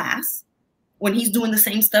their class when he's doing the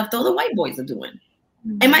same stuff the other white boys are doing?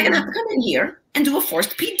 Am I gonna have to come in here and do a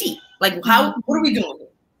forced PD? Like, what are we doing?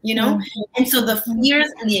 You know? And so the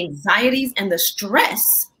fears and the anxieties and the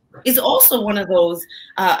stress is also one of those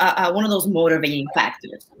motivating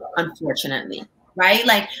factors, unfortunately, right?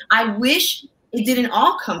 Like, I wish it didn't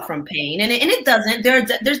all come from pain, and it doesn't.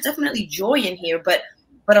 There's definitely joy in here, but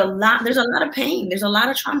there's a lot of pain, there's a lot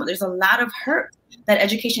of trauma, there's a lot of hurt that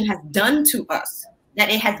education has done to us, that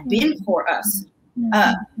it has been for us,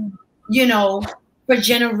 you know, for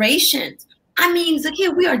generations. I mean,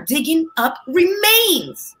 Zakiya, we are digging up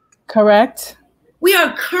remains. Correct. We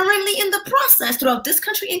are currently in the process throughout this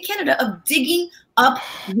country and Canada of digging up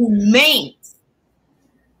remains.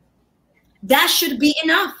 That should be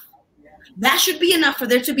enough. That should be enough for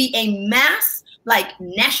there to be a mass, like,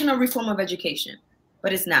 national reform of education.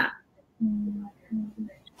 But it's not.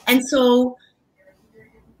 And so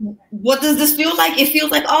what does this feel like? It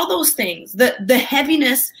feels like all those things. The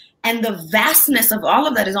heaviness and the vastness of all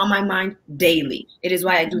of that is on my mind daily. It is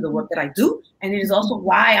why I do the work that I do. And it is also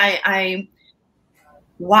why I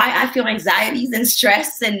feel anxieties and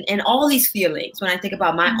stress and all these feelings when I think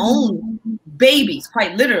about my own babies,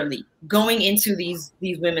 quite literally, going into these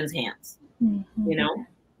women's hands, you know?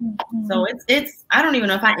 So it's I don't even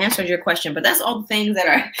know if I answered your question, but that's all the things that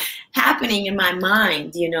are happening in my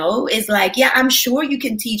mind, you know? It's like, yeah, I'm sure you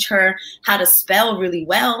can teach her how to spell really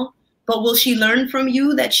well, but will she learn from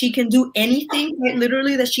you that she can do anything, right,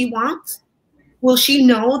 literally, that she wants? Will she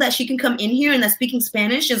know that she can come in here and that speaking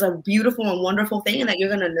Spanish is a beautiful and wonderful thing and that you're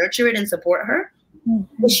going to nurture it and support her?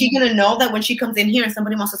 Is she going to know that when she comes in here and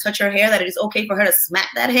somebody wants to touch her hair, that it is okay for her to smack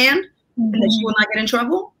that hand and that she will not get in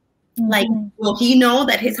trouble? Like, will he know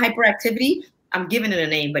that his hyperactivity, I'm giving it a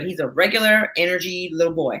name, but he's a regular energy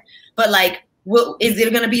little boy. But like, is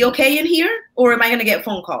it going to be okay in here? Or am I going to get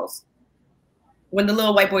phone calls when the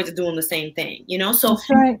little white boys are doing the same thing? You know, so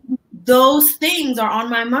right. Those things are on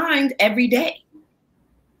my mind every day.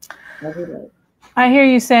 Every day. I hear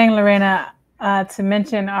you saying, Lorena, to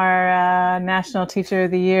mention our National Teacher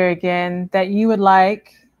of the Year again, that you would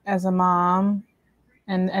like, as a mom,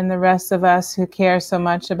 and the rest of us who care so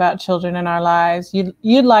much about children in our lives,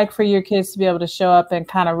 you'd like for your kids to be able to show up and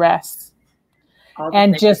kind of rest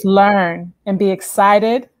and just learn and be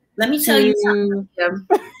excited. Let me tell you something.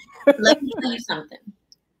 Let me tell you something.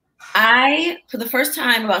 I, for the first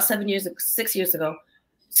time about 6 years ago,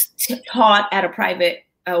 taught at a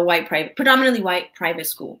predominantly white private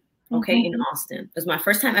school, okay, in Austin. It was my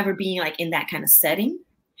first time ever being like in that kind of setting.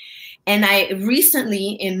 And I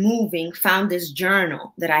recently, in moving, found this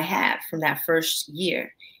journal that I have from that first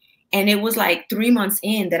year. And it was like 3 months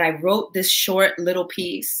in that I wrote this short little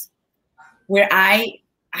piece where I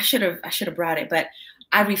should have brought it, but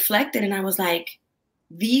I reflected and I was like,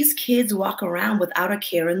 these kids walk around without a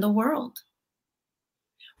care in the world.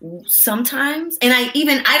 Sometimes, and I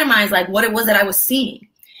even itemized like what it was that I was seeing.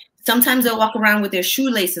 Sometimes they'll walk around with their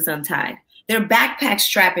shoelaces untied. Their backpack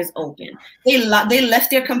strap is open. They left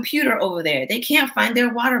their computer over there. They can't find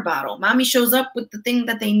their water bottle. Mommy shows up with the thing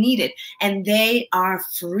that they needed, and they are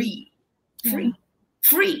free. And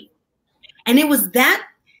it was that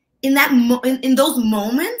in those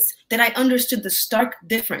moments that I understood the stark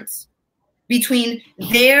difference between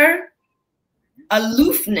their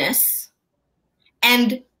aloofness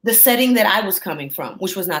and the setting that I was coming from,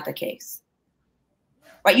 which was not the case.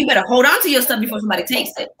 Right? You better hold on to your stuff before somebody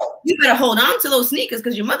takes it. You better hold on to those sneakers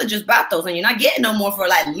because your mother just bought those and you're not getting no more for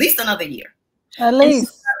like at least another year. At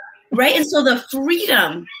least. Right? And so the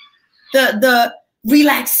freedom, the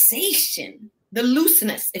relaxation, the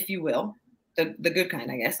looseness, if you will, the good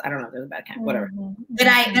kind, I guess. I don't know if there's a bad kind, whatever. That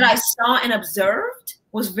I saw and observed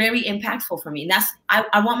was very impactful for me. And that's,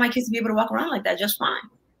 I want my kids to be able to walk around like that just fine.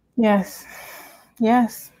 Yes.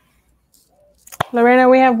 Yes. Lorena,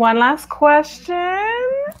 we have one last question.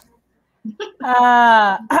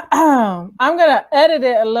 I'm going to edit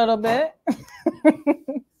it a little bit.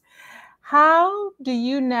 How do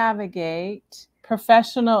you navigate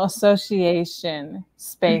professional association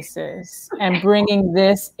spaces and bringing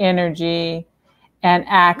this energy and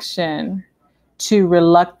action to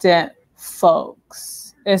reluctant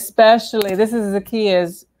folks? Especially, this is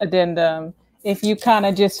Zakiya's addendum, if you kind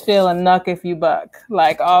of just feel a knuck if you buck,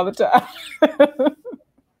 like all the time.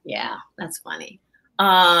 Yeah, that's funny.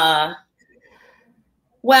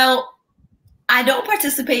 Well, I don't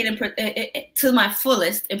participate to my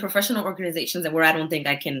fullest in professional organizations and where I don't think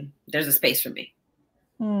there's a space for me.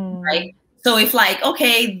 Right? So if like,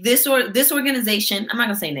 okay, this organization, I'm not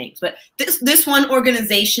gonna say names, but this one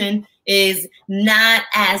organization is not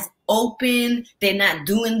as open, they're not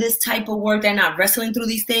doing this type of work, they're not wrestling through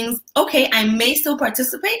these things. Okay, I may still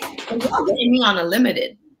participate, but you're getting me on a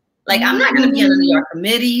limited. Like, I'm not gonna be on your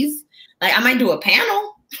committees. Like, I might do a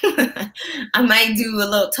panel. I might do a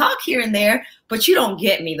little talk here and there, but you don't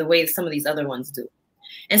get me the way some of these other ones do.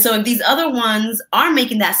 And so if these other ones are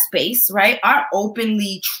making that space, right, are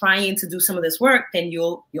openly trying to do some of this work, then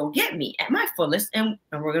you'll get me at my fullest, and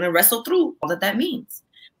we're going to wrestle through all that means.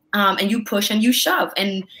 And you push and you shove,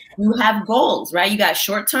 and you have goals, right? You got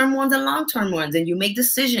short-term ones and long-term ones, and you make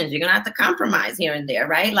decisions. You're going to have to compromise here and there,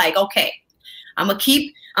 right? Like, okay, I'm going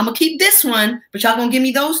to keep this one, but y'all going to give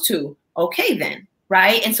me those two. Okay, then,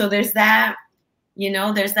 right? And so there's that,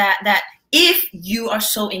 there's that if you are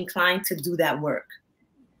so inclined to do that work,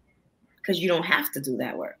 because you don't have to do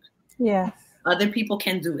that work. Yes. Other people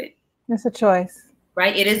can do it. It's a choice.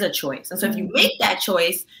 Right? It is a choice. And so if you make that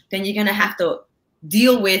choice, then you're going to have to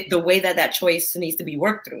deal with the way that choice needs to be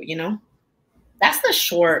worked through, That's the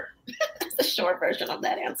short version of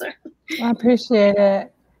that answer. I appreciate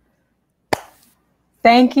it.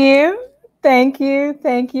 Thank you. Thank you.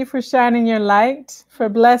 Thank you for shining your light, for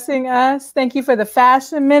blessing us. Thank you for the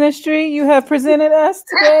fashion ministry you have presented us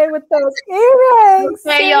today with those earrings.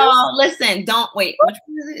 Okay, y'all, listen, don't wait. Which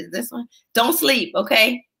one is this one? Don't sleep,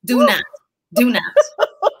 okay? Do not.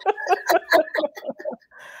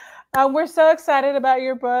 We're so excited about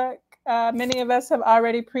your book. Many of us have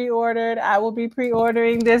already pre-ordered. I will be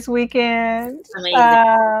pre-ordering this weekend.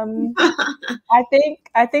 Amazing. I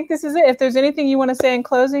think this is it. If there's anything you want to say in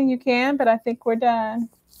closing, you can, but I think we're done.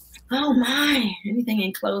 Oh my, anything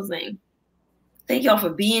in closing. Thank y'all for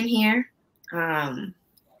being here.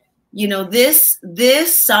 This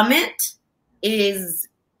summit is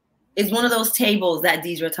one of those tables that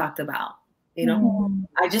Deidre talked about.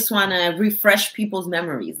 I just want to refresh people's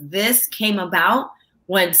memories. This came about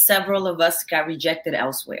when several of us got rejected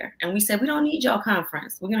elsewhere. And we said, we don't need y'all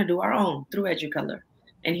conference. We're going to do our own through EduColor.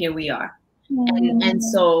 And here we are. And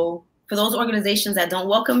so for those organizations that don't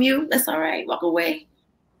welcome you, that's all right. Walk away.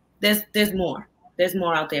 There's more. There's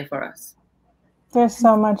more out there for us. There's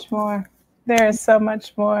so much more. There is so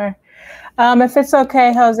much more. If it's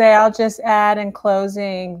okay, Jose, I'll just add in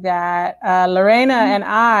closing that Lorena and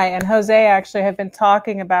I and Jose actually have been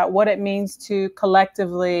talking about what it means to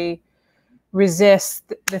collectively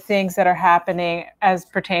resist the things that are happening as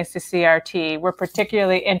pertains to CRT. We're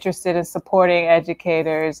particularly interested in supporting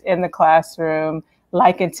educators in the classroom,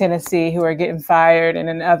 like in Tennessee, who are getting fired and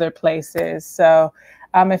in other places. So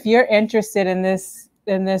if you're interested in this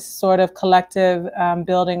sort of collective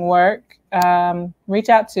building work, reach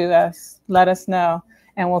out to us, let us know,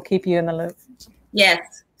 and we'll keep you in the loop.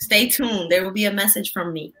 Yes, stay tuned. There will be a message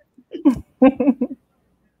from me.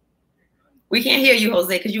 We can't hear you,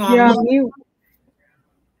 Jose, because you're on mute.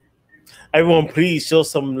 Everyone, please show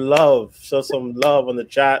some love. Show some love on the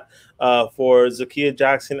chat for Zakiya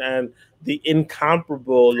Jackson and the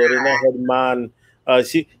incomparable Lorena Germán.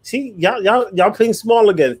 Y'all playing small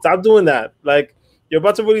again. Stop doing that. Like, you're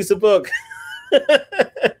about to release a book.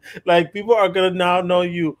 Like, people are gonna now know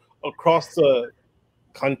you across the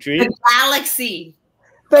country, the galaxy,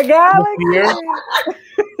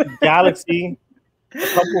 galaxy,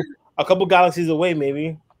 a couple galaxies away,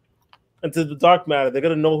 maybe into the dark matter. They're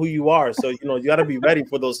gonna know who you are, so you got to be ready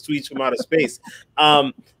for those tweets from outer space.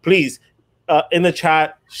 Please, in the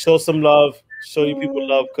chat, show some love. Show you people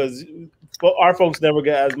love, because our folks never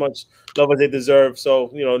get as much love as they deserve.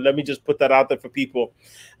 So, let me just put that out there for people.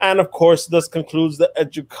 And of course, this concludes the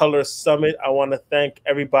EduColor Summit. I want to thank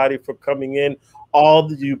everybody for coming in, all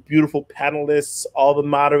the beautiful panelists, all the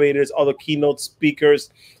moderators, all the keynote speakers.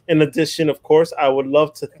 In addition, of course, I would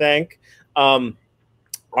love to thank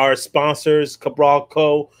Our sponsors, Cabral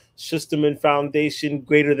Co., Schusterman Foundation,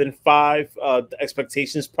 Greater Than Five, the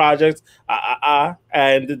Expectations Project,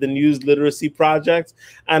 and the News Literacy Project.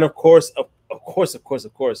 And of course,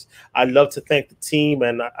 I'd love to thank the team,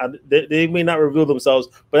 and they may not reveal themselves,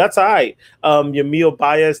 but that's all right. Yamil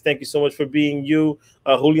Baez, thank you so much for being you.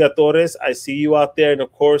 Julia Torres, I see you out there. And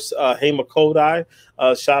of course, Hema Kodai,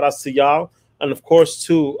 shout outs to y'all. And of course,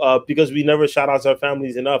 too, because we never shout out our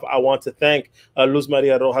families enough, I want to thank Luz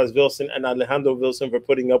Maria Rojas Wilson and Alejandro Wilson for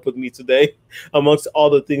putting up with me today, amongst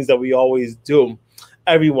all the things that we always do.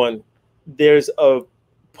 Everyone, there's a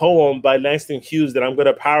poem by Langston Hughes that I'm going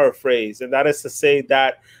to paraphrase, and that is to say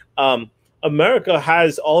that America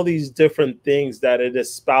has all these different things that it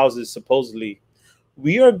espouses, supposedly.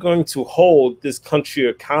 We are going to hold this country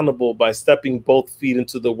accountable by stepping both feet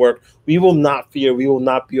into the work. We will not fear. We will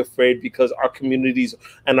not be afraid, because our communities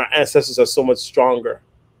and our ancestors are so much stronger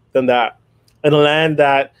than that. In a land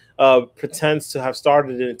that pretends to have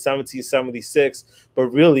started in 1776, but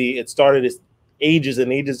really it started ages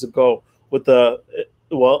and ages ago with the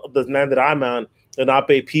land that I'm on, the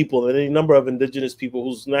Nape people, and any number of indigenous people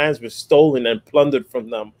whose lands were stolen and plundered from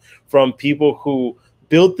them, from people who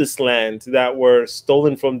built this land that were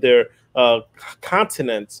stolen from their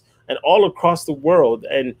continents and all across the world.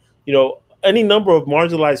 And, you know, any number of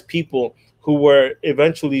marginalized people who were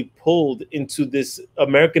eventually pulled into this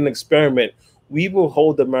American experiment. We will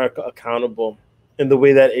hold America accountable in the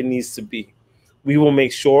way that it needs to be. We will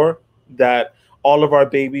make sure that all of our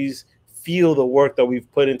babies feel the work that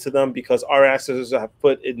we've put into them, because our ancestors have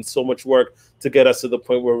put in so much work to get us to the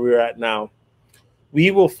point where we're at now.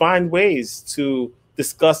 We will find ways to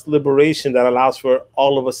discuss liberation that allows for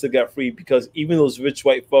all of us to get free, because even those rich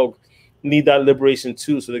white folk need that liberation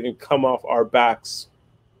too, so they can come off our backs.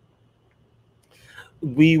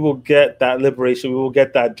 We will get that liberation. We will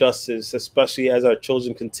get that justice, especially as our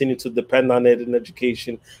children continue to depend on it in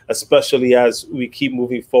education, especially as we keep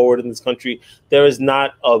moving forward in this country. There is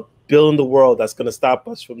not a bill in the world that's going to stop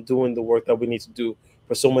us from doing the work that we need to do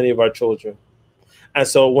for so many of our children. And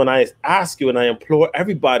so when I ask you and I implore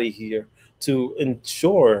everybody here to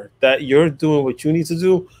ensure that you're doing what you need to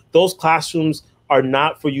do, those classrooms are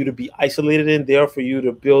not for you to be isolated in. They are for you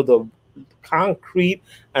to build a concrete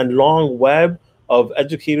and long web of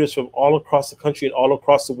educators from all across the country and all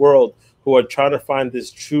across the world who are trying to find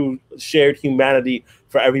this true shared humanity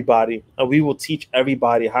for everybody. And we will teach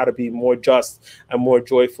everybody how to be more just and more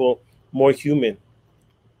joyful, more human.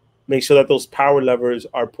 Make sure that those power levers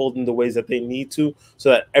are pulled in the ways that they need to, so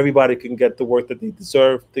that everybody can get the work that they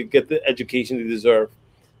deserve, to get the education they deserve.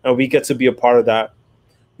 And we get to be a part of that.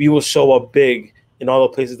 We will show up big in all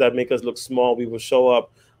the places that make us look small. We will show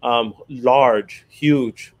up large,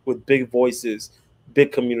 huge, with big voices,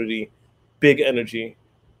 big community, big energy,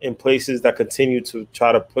 in places that continue to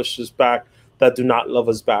try to push us back, that do not love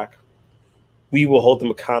us back. We will hold them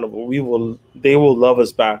accountable. They will love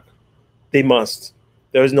us back. They must.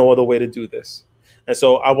 There is no other way to do this. And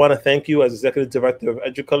so I want to thank you as Executive Director of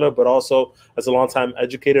EduColor, but also as a longtime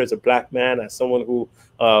educator, as a Black man, as someone who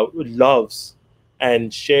loves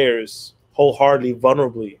and shares wholeheartedly,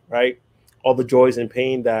 vulnerably, right, all the joys and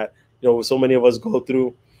pain that, you know, so many of us go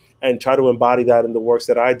through, and try to embody that in the works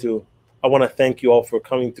that I do. I want to thank you all for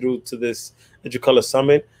coming through to this EduColor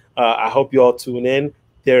Summit. I hope you all tune in.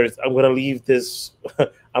 I'm going to leave this.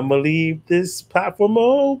 I'm going to leave this platform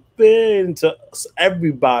open to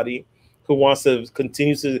everybody who wants to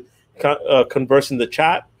continue to converse in the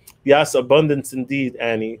chat. Yes, abundance indeed,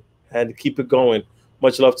 Annie, and keep it going.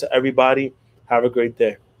 Much love to everybody. Have a great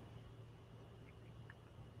day.